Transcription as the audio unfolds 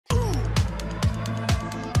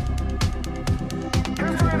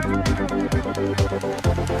It's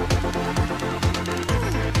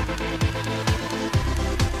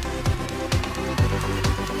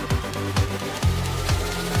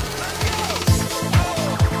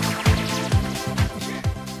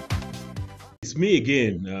me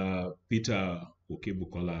again, Peter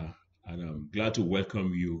Okebukola, and I'm glad to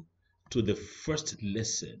welcome you to the first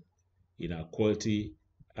lesson in our Quality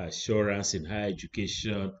Assurance in Higher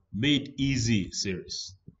Education Made Easy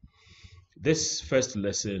series. This first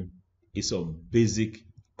lesson is on basic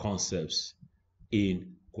concepts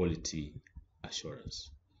in quality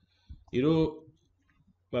assurance. You know,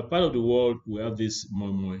 by part of the world, we have this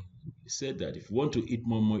moi. He said that if you want to eat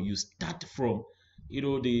moi, you start from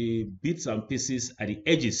the bits and pieces at the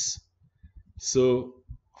edges. So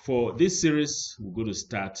for this series, we're going to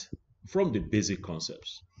start from the basic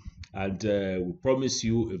concepts, and we promise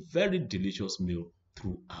you a very delicious meal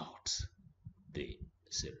throughout the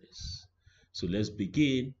series. So let's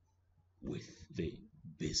begin with the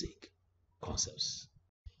basic concepts.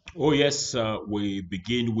 Oh yes, we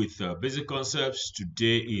begin with basic concepts.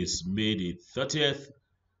 Today is May the 30th,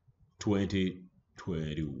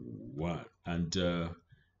 2021. And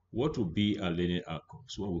what will be our learning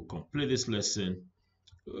outcomes? When we complete this lesson,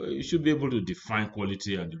 you should be able to define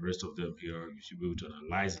quality and the rest of them here. You should be able to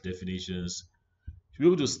analyze definitions. You should be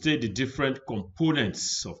able to state the different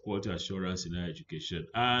components of quality assurance in higher education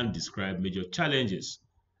and describe major challenges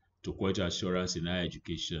to quality assurance in higher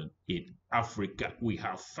education in Africa. We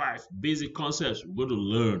have 5 basic concepts we're going to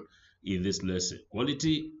learn in this lesson: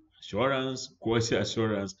 quality assurance,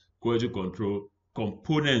 quality control,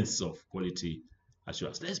 components of quality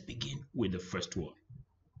assurance. Let's begin with the first one,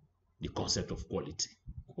 the concept of quality.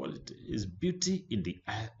 Quality is beauty in the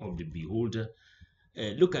eye of the beholder.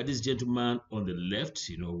 Look at this gentleman on the left,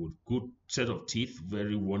 with good set of teeth,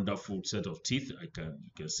 very wonderful set of teeth. You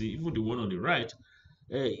can see even the one on the right.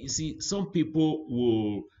 You see, some people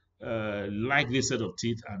will like this set of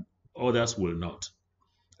teeth and others will not.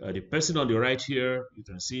 The person on the right here, you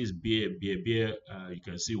can see is beer. You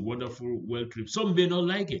can see wonderful, well-trimmed. Some may not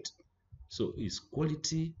like it. So is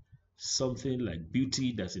quality something like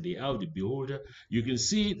beauty that's in the eye of the beholder? You can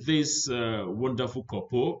see this wonderful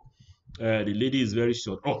couple. The lady is very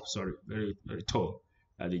short. Oh, sorry, very, very tall.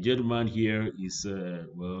 And the gentleman here is,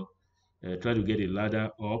 trying to get a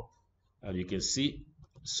ladder up. And you can see.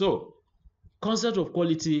 So, concept of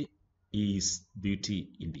quality is beauty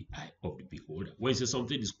in the eye of the beholder. When you say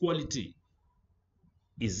something is quality,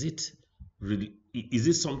 is it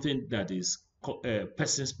something that is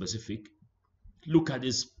person specific? Look at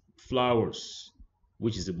these flowers,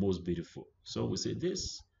 which is the most beautiful. Some will say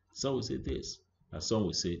this, some will say this, and some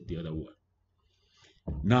will say the other one.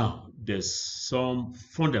 Now, there's some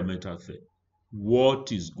fundamental thing.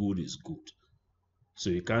 What is good is good. So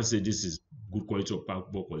you can't say this is good quality or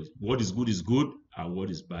poor quality. What is good, and what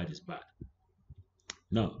is bad is bad.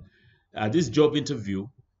 Now, at this job interview,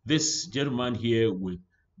 this gentleman here with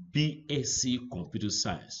BSc Computer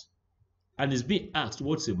Science, and is being asked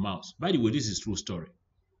what's a mouse. By the way, this is true story.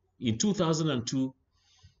 In 2002,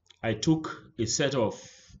 I took a set of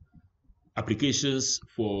applications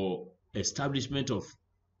for establishment of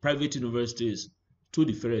private universities to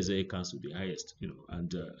the Federal Executive Council, the highest,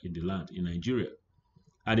 and in the land in Nigeria.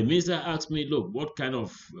 And the minister asked me, look, what kind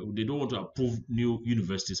of, they don't want to approve new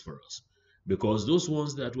universities for us because those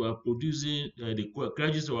ones that were producing, the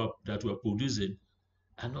graduates that were producing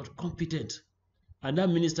are not competent. And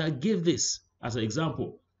that minister gave this as an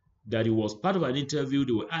example, that it was part of an interview.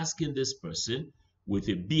 They were asking this person with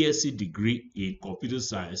a BSc degree in computer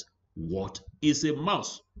science, what is a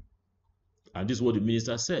mouse? And this is what the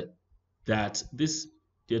minister said, that this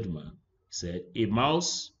gentleman said, a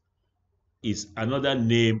mouse is another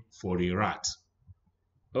name for a rat.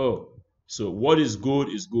 Oh, so what is good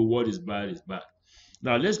is good, what is bad is bad.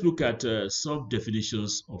 Now let's look at some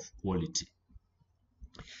definitions of quality.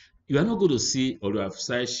 You are not going to see, although I've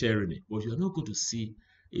started sharing it, but you are not going to see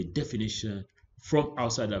a definition from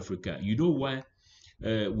outside Africa. You know why?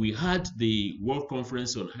 We had the World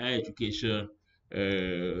Conference on Higher Education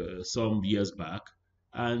some years back,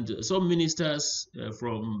 and some ministers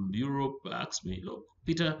from Europe asked me, look,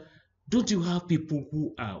 Peter, don't you have people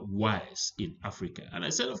who are wise in Africa? And I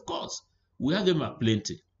said, of course, we have them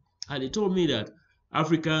aplenty. And they told me that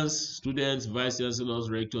Africans, students, vice chancellors,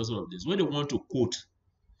 rectors, all of this, when they want to quote,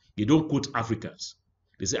 they don't quote Africans.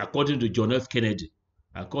 They say, according to John F. Kennedy,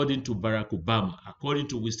 according to Barack Obama, according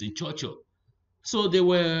to Winston Churchill. So they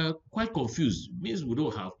were quite confused. It means we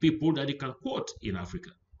don't have people that they can quote in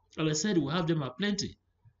Africa. And I said, we have them aplenty.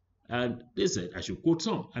 And they said, I should quote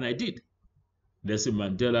some. And I did. Nelson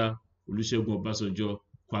Mandela, Olusegun Obasanjo,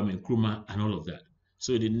 Kwame Nkrumah, and all of that.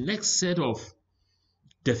 So in the next set of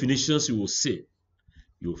definitions you will see,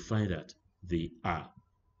 you'll find that they are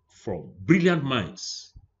from brilliant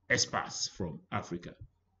minds, experts from Africa.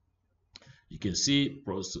 You can see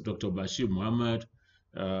Dr. Bashir Muhammad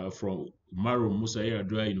from Maro Musa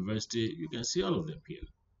Yar'Adua University. You can see all of them here.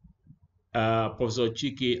 Professor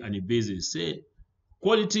Chike Anibeze said,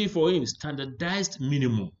 quality for him, standardized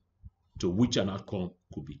minimum to which an outcome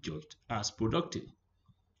could be judged as productive.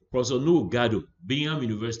 Professor Nuhu Gado, Bingham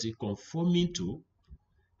University, conforming to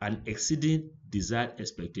and exceeding desired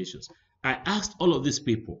expectations. I asked all of these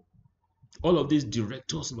people, all of these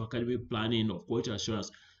directors of academic planning, of quality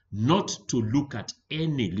assurance, not to look at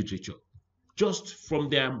any literature, just from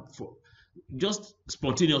their, just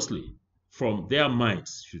spontaneously from their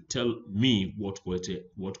minds should tell me what quality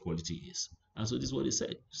is. And so this is what he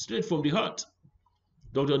said, straight from the heart.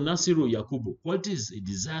 Dr. Nasiru Yakubu, quality is a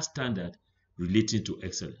desired standard relating to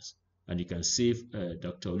excellence. And you can save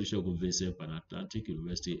Dr. Olusegun Vincent, Pan Atlantic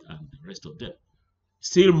University, and the rest of them.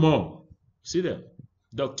 Still more, see them.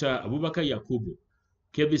 Dr. Abubakar Yakubu,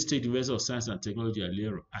 Kebbi State University of Science and Technology,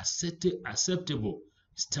 Alero, acceptable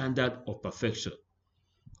standard of perfection.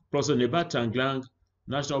 Professor Nebat Tanglang,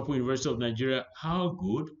 National Open University of Nigeria, how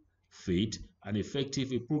good, fit, and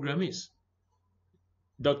effective a program is.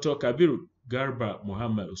 Dr. Kabir Garba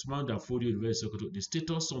Muhammad, Usman Danfodio University, Sokoto, the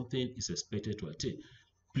status something is expected to attain.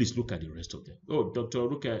 Please look at the rest of them. Oh, Dr.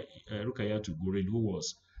 Rukayatu Gurin, who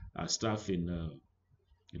was staff in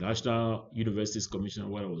the National Universities Commission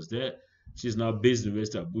while I was there. She's now based in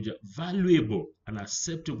University of Abuja. Valuable and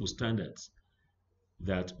acceptable standards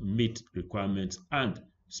that meet requirements and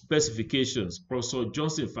specifications. Professor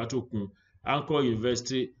Johnson Fatokun, Anchor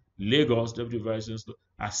University, Lagos, Deputy Vice Chancellor,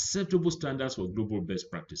 acceptable standards for global best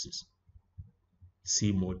practices.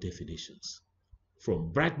 See more definitions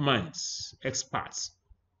from bright minds, experts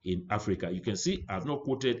in Africa. You can see I've not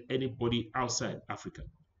quoted anybody outside Africa.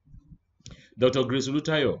 Dr. Grace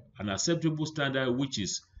Olutayo, an acceptable standard which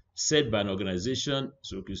is set by an organization,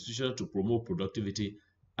 so institution, to promote productivity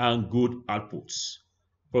and good outputs.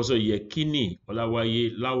 Professor Yekini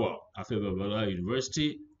Olawaye Lawal, Afebabala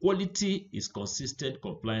University, quality is consistent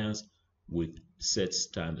compliance with set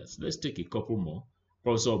standards. Let's take a couple more.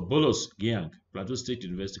 Professor Bolos Gyang, Plateau State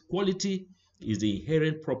University, quality is the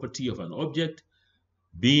inherent property of an object,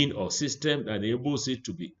 being or system that enables it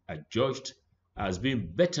to be adjudged as being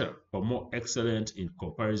better or more excellent in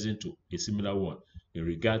comparison to a similar one in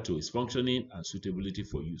regard to its functioning and suitability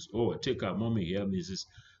for use. Oh, take our mommy here, Mrs.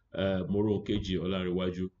 Moro Keji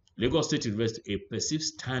Olarewaju. Lagos State University, a perceived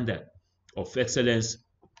standard of excellence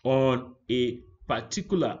on a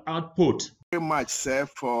particular output. Very much, sir,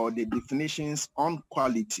 for the definitions on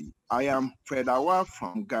quality. I am Fred Awa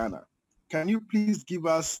from Ghana. Can you please give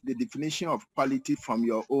us the definition of quality from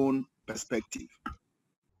your own perspective?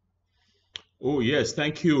 Oh, yes.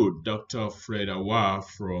 Thank you, Dr. Fred Awa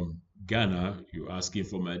from Ghana. You're asking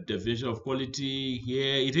for my definition of quality.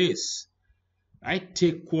 Here it is. I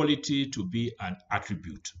take quality to be an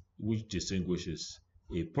attribute which distinguishes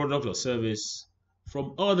a product or service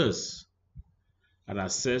from others and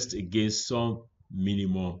assessed against some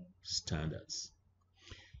minimum standards.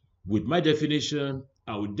 With my definition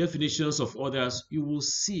and with definitions of others, you will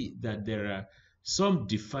see that there are some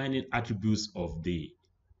defining attributes of the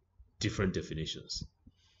different definitions.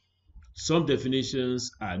 Some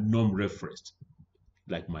definitions are norm-referenced,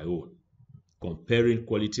 like my own, comparing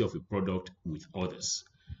quality of a product with others.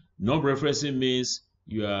 Norm-referencing means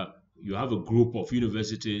you have a group of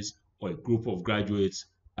universities or a group of graduates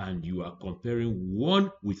and you are comparing one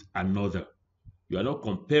with another. You are not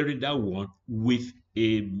comparing that one with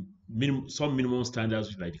some minimum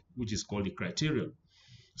standards, which is called the criterion.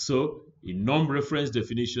 So a norm-reference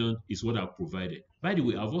definition is what I've provided. By the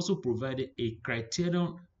way, I've also provided a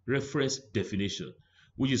criterion reference definition,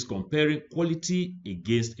 which is comparing quality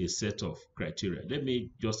against a set of criteria. Let me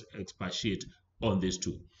just expatiate on these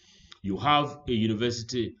two. You have a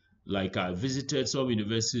university, like I visited some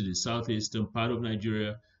universities in the southeastern part of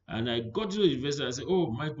Nigeria, and I got to the university and I said, oh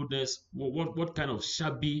my goodness, what kind of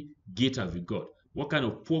shabby gate have you got? What kind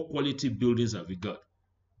of poor quality buildings have you got?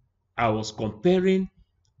 I was comparing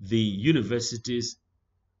the university's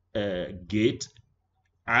gate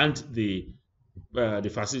and the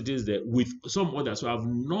facilities there with some others. So I've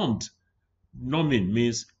normed. Norming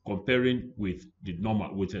means comparing with the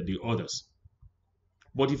normal, with the others.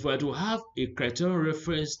 But if I were to have a criterion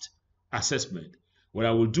referenced assessment, what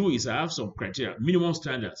I will do is I have some criteria, minimum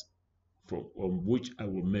standards from which I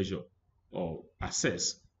will measure or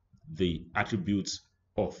assess the attributes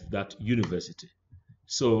of that university.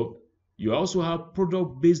 So you also have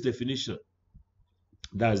product-based definition.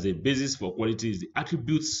 That's the basis for quality, is the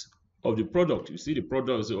attributes of the product. You see the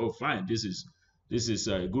product, say, oh, fine, this is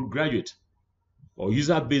a good graduate. Or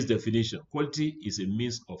user-based definition. Quality is a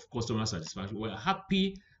means of customer satisfaction. We're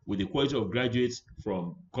happy with the quality of graduates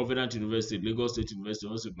from Covenant University, Lagos State University,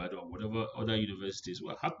 or whatever other universities.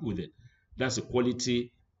 We're happy with it. That's a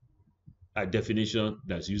quality definition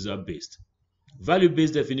that's user-based.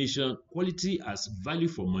 Value-based definition, quality as value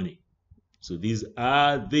for money. So these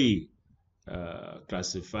are the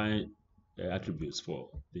classifying attributes for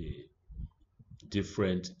the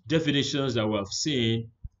different definitions that we have seen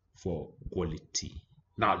for quality.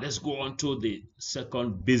 Now let's go on to the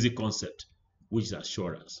second basic concept, which is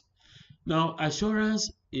assurance. Now,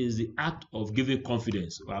 assurance is the act of giving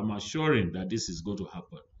confidence. I'm assuring that this is going to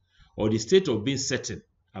happen, or the state of being certain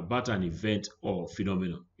about an event or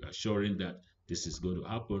phenomenon. You're assuring that this is going to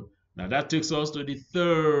happen. Now that takes us to the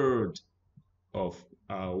third of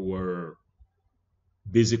our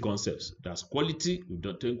basic concepts. That's quality. We've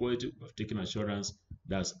done quality. We've taken assurance.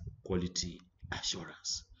 That's quality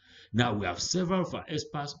assurance. Now we have several of our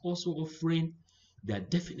experts also offering their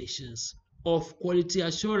definitions of quality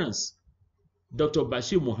assurance. Dr.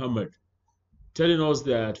 Bashir Muhammad telling us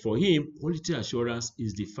that for him, quality assurance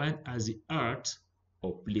is defined as the art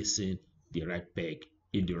of placing the right peg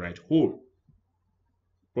in the right hole.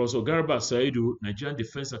 Professor Garba Saidu, Nigerian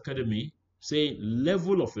Defense Academy, saying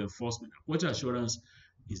level of enforcement. Quality assurance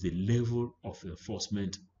is the level of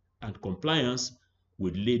enforcement and compliance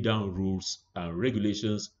with laid down rules and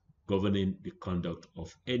regulations governing the conduct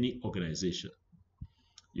of any organization.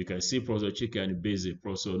 You can see Professor Chike Anibeze,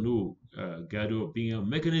 Professor Nu Gado being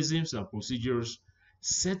mechanisms and procedures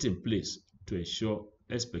set in place to ensure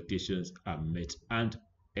expectations are met and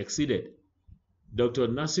exceeded. Dr.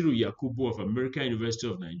 Nasiru Yakubu of American University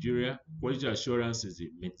of Nigeria, quality assurance is the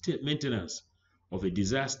maintenance of a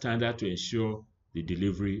desired standard to ensure the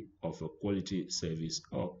delivery of a quality service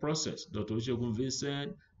or process. Dr. Oshogun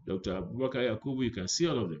Vincent, Dr. Abubakar Yakubu, you can see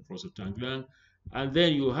all of them, Professor Tanglang, and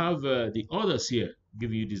then you have the others here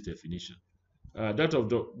giving you this definition. That of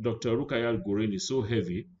Dr. Rukayal Gorin is so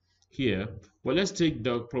heavy here, but let's take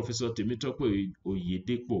Professor Temitope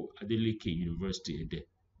Oyedepo, Adeleke University.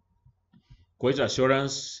 Quality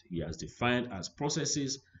assurance, he has defined as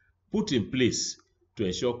processes put in place to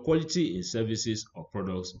ensure quality in services or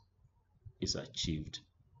products is achieved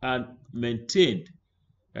and maintained.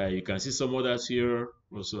 You can see some others here.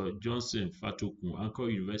 Professor Johnson Fatoku, Anchor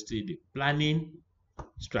University, the planning,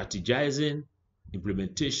 strategizing,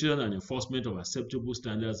 implementation, and enforcement of acceptable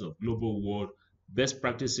standards of global world best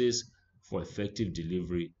practices for effective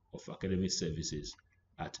delivery of academic services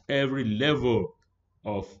at every level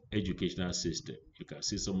of educational system. You can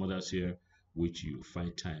see some others here which you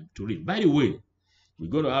find time to read. By the way, we're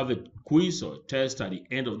going to have a quiz or test at the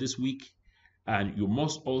end of this week, and you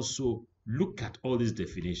must also look at all these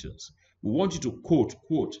definitions. We want you to quote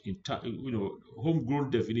in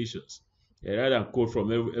homegrown definitions rather than quote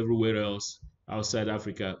from everywhere else outside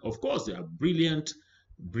Africa. Of course, there are brilliant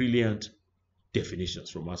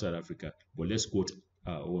definitions from outside Africa, but let's quote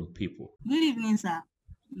our own people. Good evening, sir.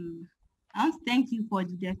 I want to thank you for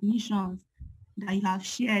the definitions that you have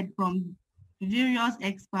shared from various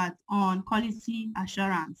experts on quality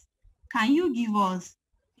assurance. Can you give us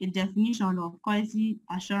a definition of quality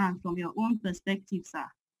assurance from your own perspective, sir?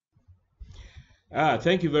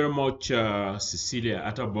 Thank you very much, Cecilia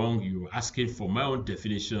Atabong. You were asking for my own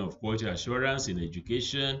definition of quality assurance in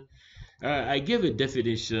education. I gave a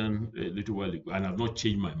definition a little while ago, and I've not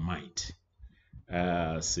changed my mind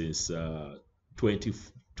since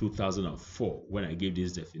 2004 when I gave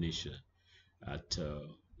this definition at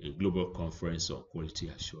a global conference on quality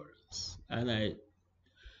assurance. And I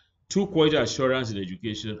took quality assurance in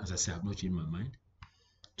education, as I said, I've not changed my mind,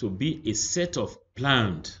 to be a set of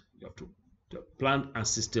planned, you have to planned and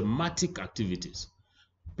systematic activities.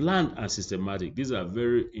 Planned and systematic, these are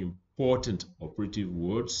very important operative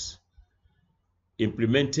words,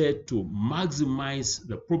 implemented to maximize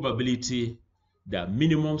the probability that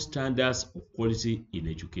minimum standards of quality in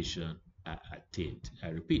education are attained. I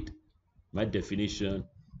repeat, my definition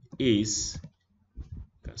is, you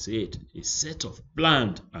can say it, a set of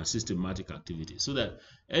planned and systematic activities, so that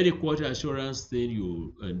any quality assurance thing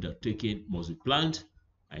you undertaking must be planned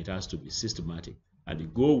and it has to be systematic. And the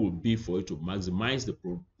goal will be for it to maximize the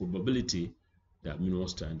probability that minimum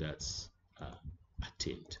standards are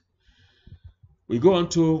attained. We go on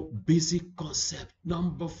to basic concept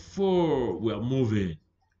number 4. We are moving.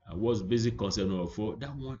 And what's basic concept number 4?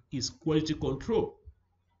 That one is quality control.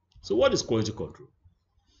 So what is quality control?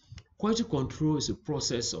 Quality control is a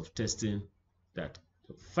process of testing that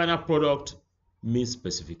the final product meets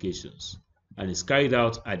specifications and is carried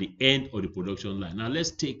out at the end of the production line. Now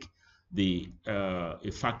let's take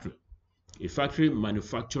a factory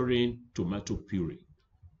manufacturing tomato puree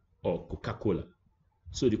or Coca-Cola.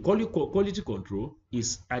 So the quality control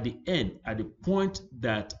is at the end, at the point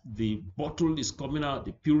that the bottle is coming out,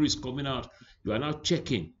 the puree is coming out. You are now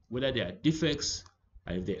checking whether there are defects,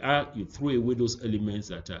 and if there are, you throw away those elements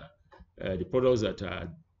that are the products that are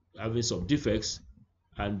having some defects,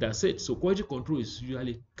 and that's it. So quality control is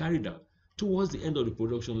usually carried out towards the end of the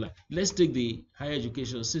production line. Let's take the higher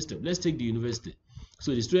education system. Let's take the university.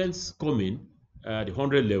 So the students come in at the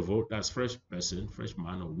 100 level, that's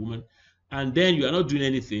freshman or woman, and then you are not doing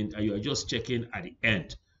anything, and you are just checking at the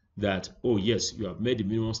end that, oh yes, you have met the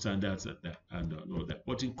minimum standards and all that.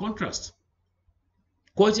 But in contrast,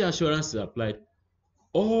 quality assurance is applied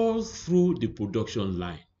all through the production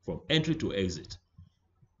line, from entry to exit.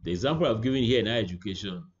 The example I've given here in higher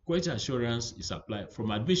education, quality assurance is applied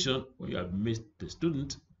from admission, when you have met the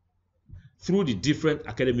student, through the different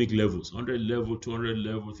academic levels, 100 level, 200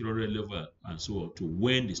 level, 300 level, and so on, to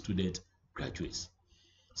when the student graduates.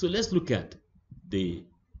 So let's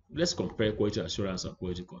compare quality assurance and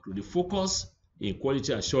quality control. The focus in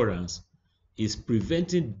quality assurance is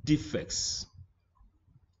preventing defects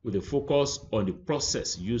with a focus on the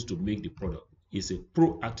process used to make the product. It's a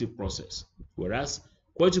proactive process, whereas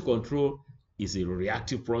quality control is a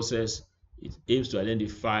reactive process. It aims to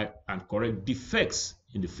identify and correct defects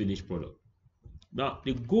in the finished product. Now,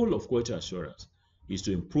 the goal of quality assurance is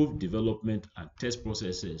to improve development and test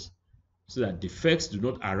processes so that defects do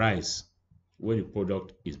not arise when the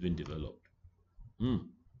product is being developed. In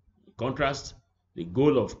contrast, the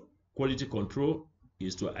goal of quality control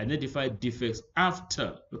is to identify defects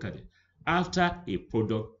after a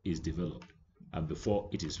product is developed and before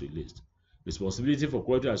it is released. Responsibility for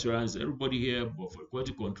quality assurance, everybody here, but for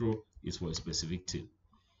quality control is for a specific team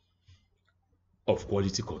of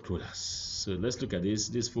quality controllers. So let's look at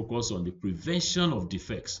this focus on the prevention of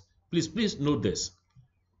defects. Please note this.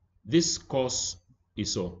 This course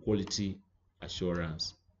is on quality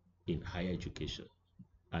assurance in higher education,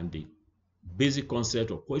 and the basic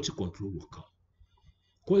concept of quality control will come.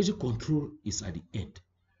 Quality control is at the end.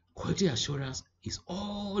 Quality assurance is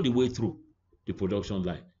all the way through the production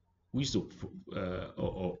line, which is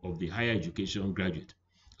of the higher education graduate.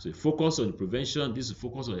 So focus on the prevention, this is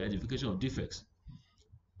focus on the identification of defects.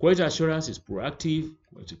 Quality assurance is proactive,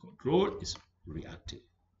 quality control is reactive.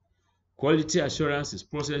 Quality assurance is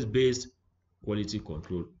process-based, quality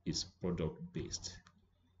control is product-based.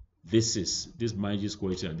 This manages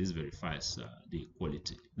quality and this verifies the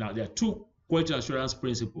quality. Now, there are two quality assurance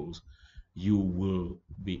principles you will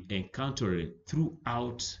be encountering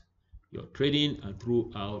throughout your training and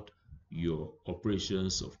throughout your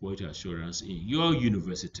operations of quality assurance in your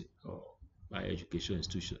university or higher education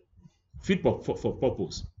institution. Fit for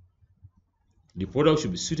purpose. The product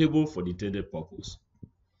should be suitable for the intended purpose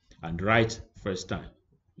and right first time.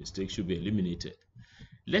 Mistakes should be eliminated.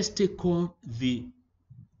 Let's take on the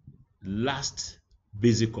last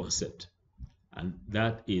basic concept, and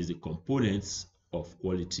that is the components of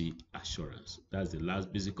quality assurance. That's the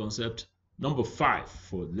last basic concept. Number 5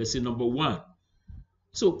 for lesson number 1.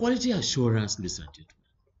 So quality assurance, ladies and gentlemen,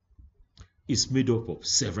 is made up of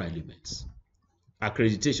several elements.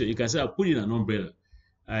 Accreditation, you can say I put in an umbrella.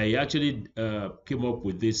 I actually came up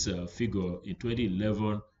with this figure in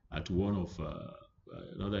 2011 at one of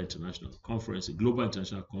another international conference, a global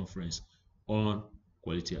international conference on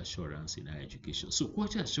quality assurance in higher education. So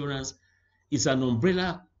quality assurance is an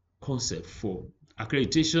umbrella concept for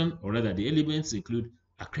accreditation, or rather the elements include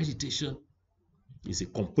accreditation is a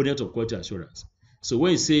component of quality assurance. So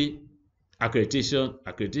when you say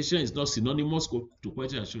accreditation is not synonymous to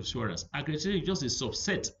quality assurance. Accreditation is just a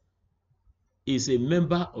subset, is a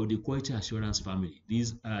member of the quality assurance family.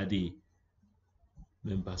 These are the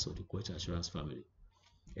members of the quality assurance family.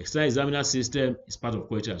 External examiner system is part of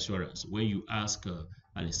quality assurance. When you ask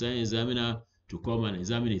an external examiner to come and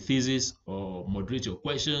examine a thesis or moderate your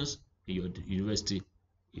questions in your university,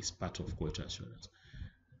 is part of quality assurance.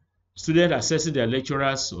 Students assessing their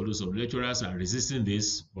lecturers, although some lecturers are resisting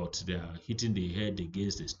this, but they are hitting the head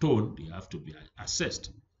against a stone, they have to be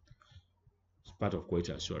assessed. It's part of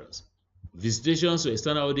quality assurance. Visitations to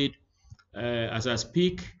external audit. As I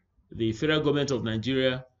speak, the federal government of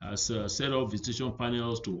Nigeria has set up visitation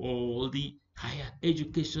panels to all the higher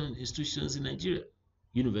education institutions in Nigeria,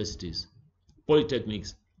 universities,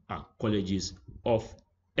 polytechnics, and colleges of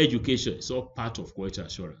education. It's all part of quality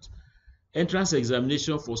assurance. Entrance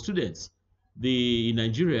examination for students. In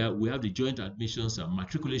Nigeria, we have the Joint Admissions and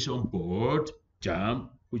Matriculation Board, JAM,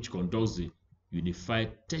 which conducts the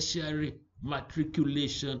Unified Tertiary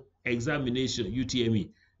Matriculation examination, UTME.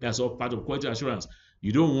 That's all part of quality assurance.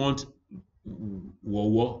 You don't want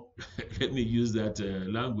war. Let me use that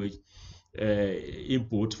language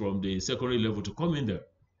input from the secondary level to come in there,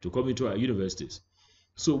 to come into our universities.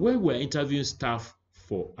 So when we're interviewing staff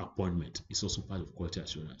for appointment, it's also part of quality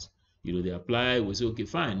assurance. They apply, we say, okay,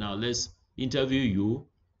 fine, now let's interview you.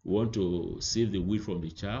 We want to sieve the wheat from the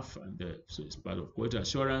chaff, and so it's part of quality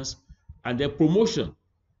assurance. And then promotion,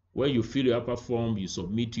 where you fill your upper form, you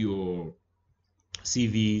submit your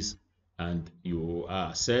CVs, and you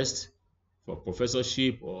are assessed for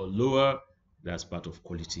professorship or lower. That's part of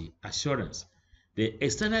quality assurance. The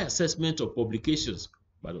external assessment of publications,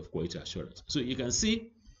 part of quality assurance. So you can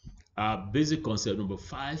see our basic concept number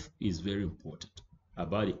 5 is very important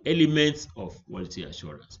about the elements of quality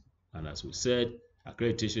assurance. And as we said,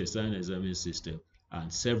 accreditation, external examination system,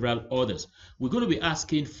 and several others. We're going to be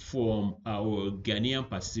asking from our Ghanaian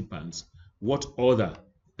participants what other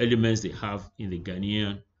elements they have in the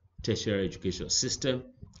Ghanaian tertiary education system,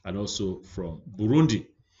 and also from Burundi.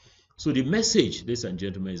 So the message, ladies and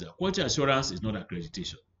gentlemen, is that quality assurance is not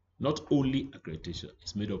accreditation. Not only accreditation,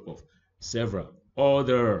 it's made up of several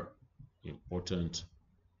other important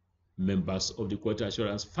members of the quality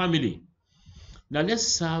assurance family. Now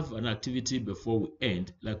let's have an activity before we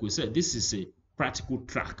end. Like we said, this is a practical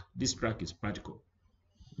track. This track is practical.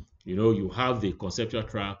 You have the conceptual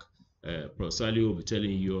track. Professor Sally will be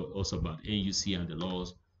telling you also about NUC and the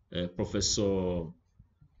laws. Professor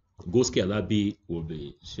Goski Alabi will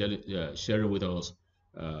be sharing with us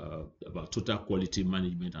about total quality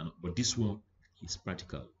management, but this one is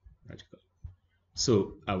practical.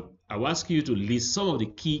 So I'll ask you to list some of the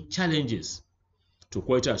key challenges to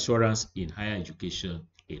quality assurance in higher education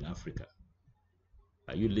in Africa.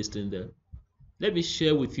 Are you listening there? Let me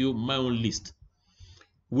share with you my own list,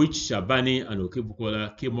 which Shabani and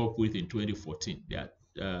Okebukola came up with in 2014. They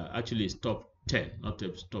are actually top 10, not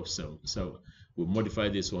top 7. So we'll modify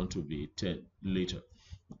this one to be 10 later.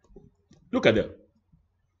 Look at that.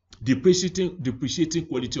 Depreciating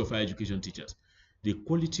quality of higher education teachers. The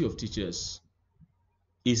quality of teachers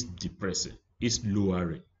is depressing, is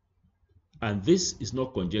lowering. And this is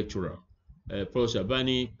not conjectural. Professor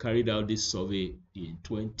Shabani carried out this survey in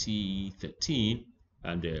 2013,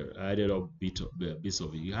 and added up bits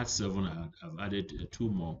of it. You had 7, I've added 3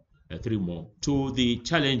 more to the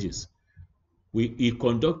challenges. He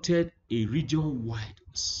conducted a region-wide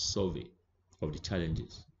survey of the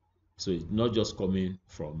challenges. So it's not just coming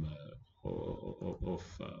from of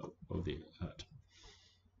the heart.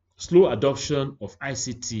 Slow adoption of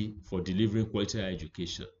ICT for delivering quality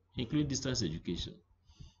education, including distance education.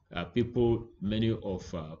 Many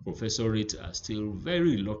of professorate are still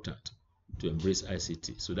very reluctant to embrace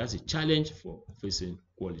ICT. So that's a challenge for facing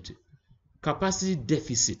quality. Capacity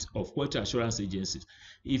deficit of quality assurance agencies.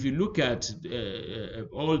 If you look at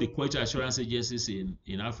all the quality assurance agencies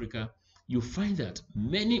in Africa, you find that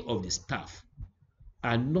many of the staff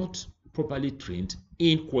are not properly trained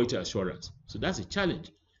in quality assurance. So that's a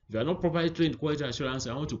challenge. If you are not properly trained in quality assurance,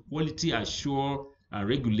 I want to quality assure and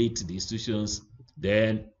regulate the institutions,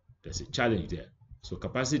 then there's a challenge there. So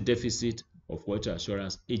capacity deficit of quality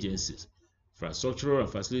assurance agencies, infrastructural and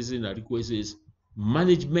facility inadequacies,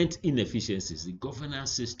 management inefficiencies. The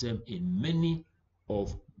governance system in many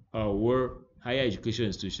of our higher education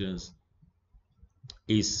institutions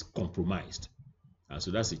is compromised. And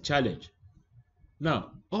so that's a challenge.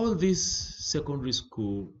 Now, all these secondary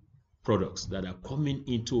school products that are coming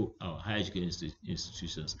into our higher education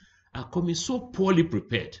institutions are coming so poorly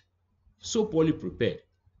prepared.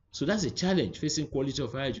 So that's a challenge facing quality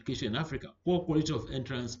of higher education in Africa. Poor quality of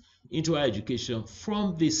entrance into higher education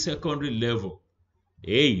from the secondary level.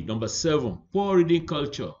 Number 7, poor reading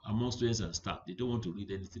culture among students and staff. They don't want to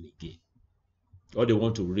read anything again. All they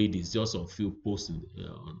want to read is just a few posts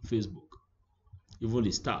on Facebook. Even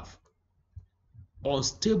the staff.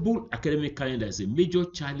 Unstable academic calendar is a major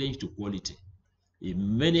challenge to quality.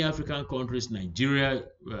 In many African countries, Nigeria,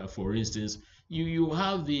 for instance, you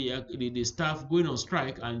have the staff going on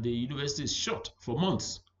strike and the university is shut for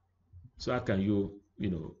months. So how can you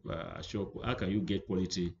how can you get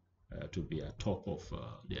quality to be at top of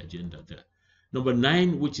the agenda there? Number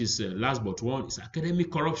 9, which is last but one, is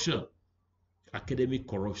academic corruption. Academic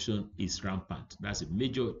corruption is rampant. That's a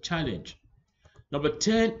major challenge. Number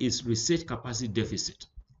 10 is research capacity deficit.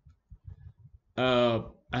 I'd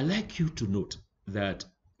like you to note that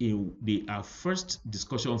in our first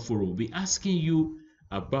discussion forum, we'll be asking you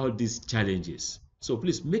about these challenges. So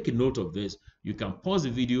please make a note of this. You can pause the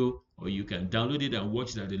video or you can download it and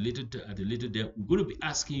watch it at a later date. We're going to be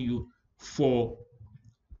asking you for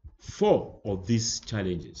 4 of these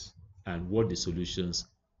challenges and what the solutions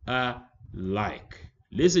alike.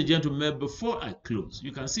 Ladies and gentlemen, before I close,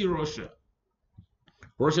 you can see Russia.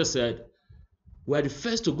 Russia said, we are the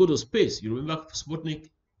first to go to space. You remember Sputnik?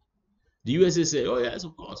 The USA said, oh yes,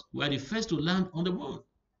 of course. We are the first to land on the moon.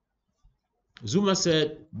 Zuma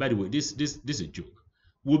said, by the way, this is a joke.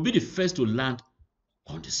 We'll be the first to land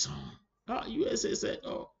on the sun. USA said,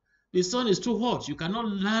 oh, the sun is too hot. You cannot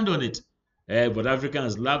land on it. But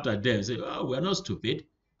Africans laughed at them and said, oh, we're not stupid.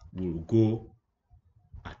 We'll go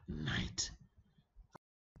at night.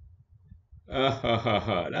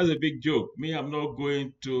 That's a big joke. Me, I'm not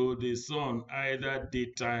going to the sun either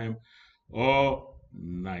daytime or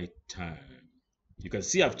nighttime. You can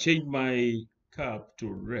see I've changed my cap to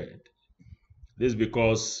red. This is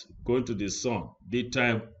because going to the sun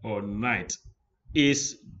daytime or night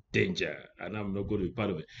is danger, and I'm not going to be part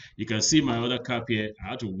of it. You can see my other cap here. I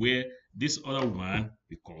had to wear this other one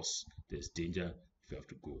because there's danger if you have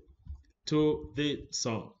to go to the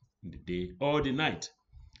sun in the day or the night.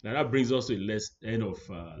 Now that brings us to the end of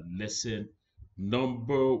lesson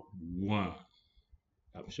number 1.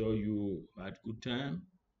 I'm sure you had a good time.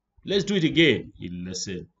 Let's do it again in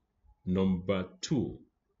lesson number 2.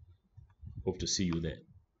 Hope to see you then.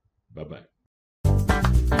 Bye-bye.